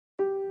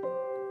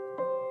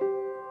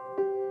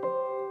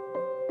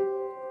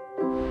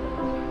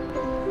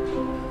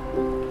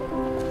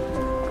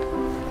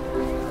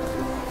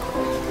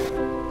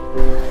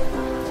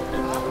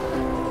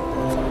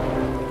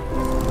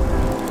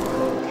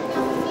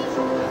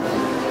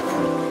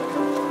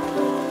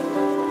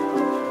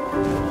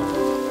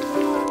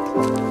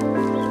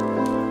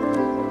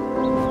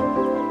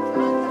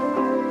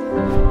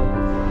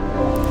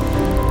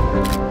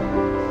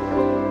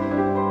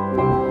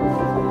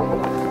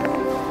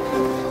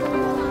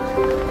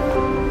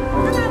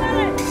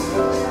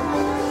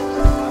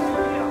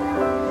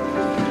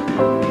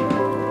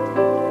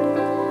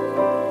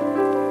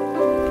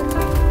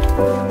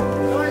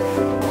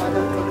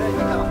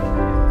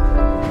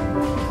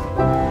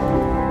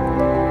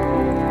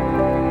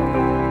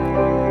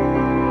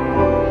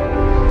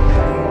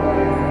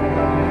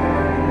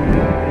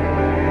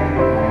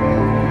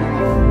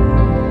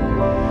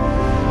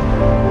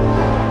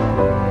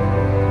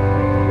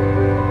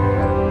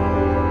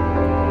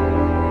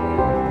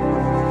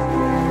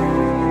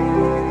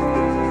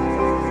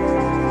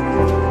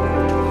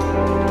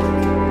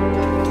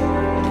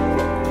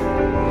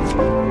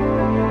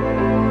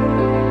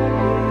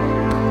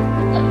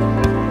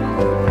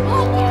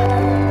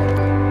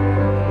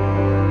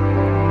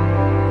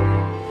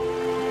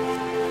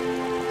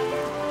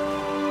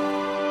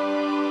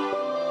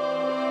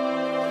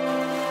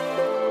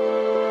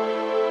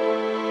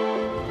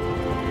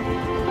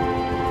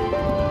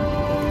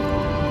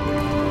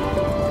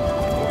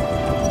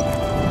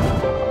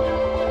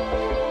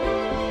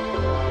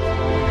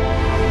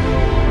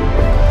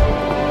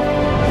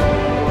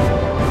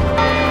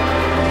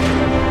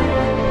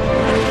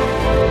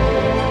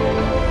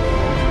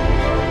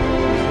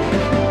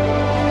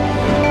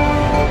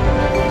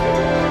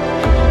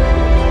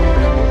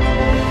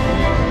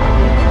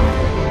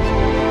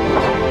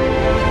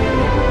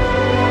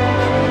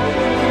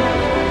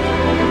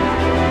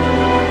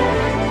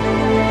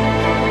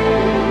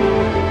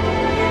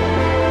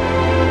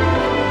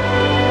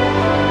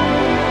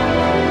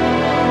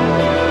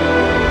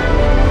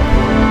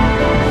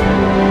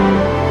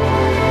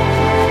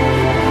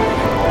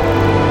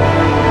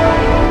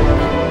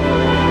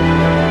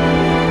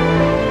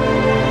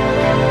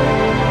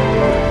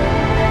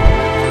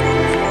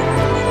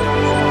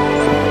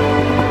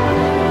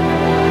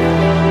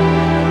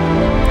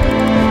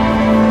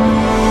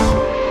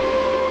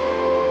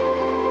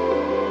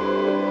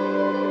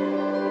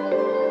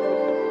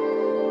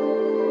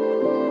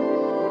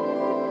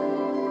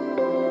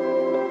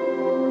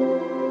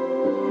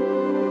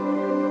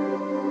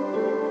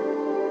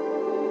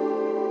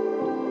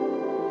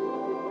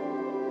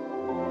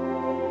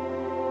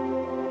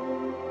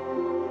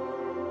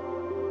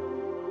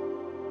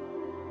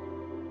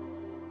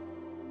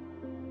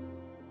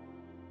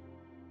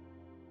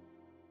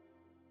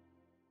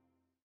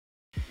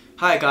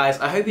Hi guys,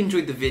 I hope you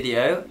enjoyed the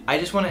video. I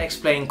just want to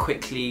explain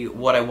quickly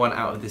what I want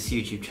out of this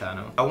YouTube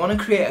channel. I want to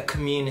create a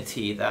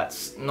community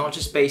that's not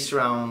just based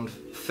around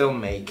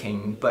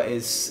filmmaking, but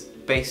is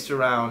based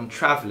around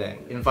traveling,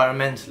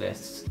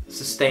 environmentalists,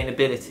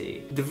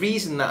 sustainability. The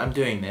reason that I'm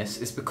doing this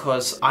is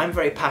because I'm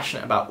very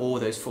passionate about all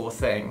those four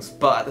things,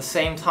 but at the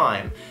same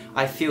time,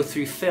 I feel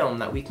through film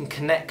that we can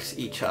connect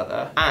each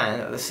other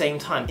and at the same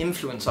time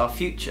influence our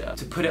future,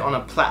 to put it on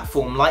a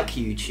platform like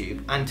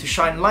YouTube and to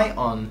shine light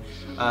on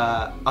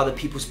other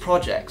people's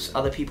projects,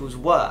 other people's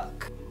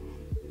work.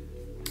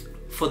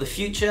 For the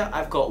future,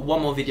 I've got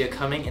one more video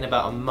coming in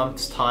about a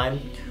month's time,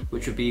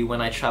 which would be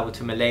when I travel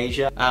to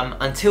Malaysia.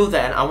 Until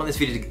then, I want this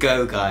video to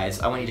go,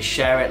 guys. I want you to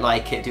share it,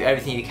 like it, do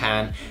everything you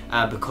can,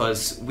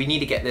 because we need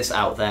to get this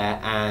out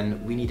there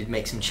and we need to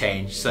make some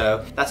change.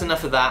 So that's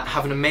enough of that.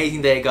 Have an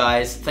amazing day,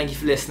 guys. Thank you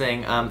for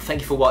listening,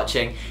 thank you for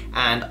watching,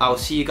 and I'll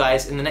see you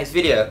guys in the next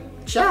video.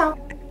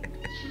 Ciao!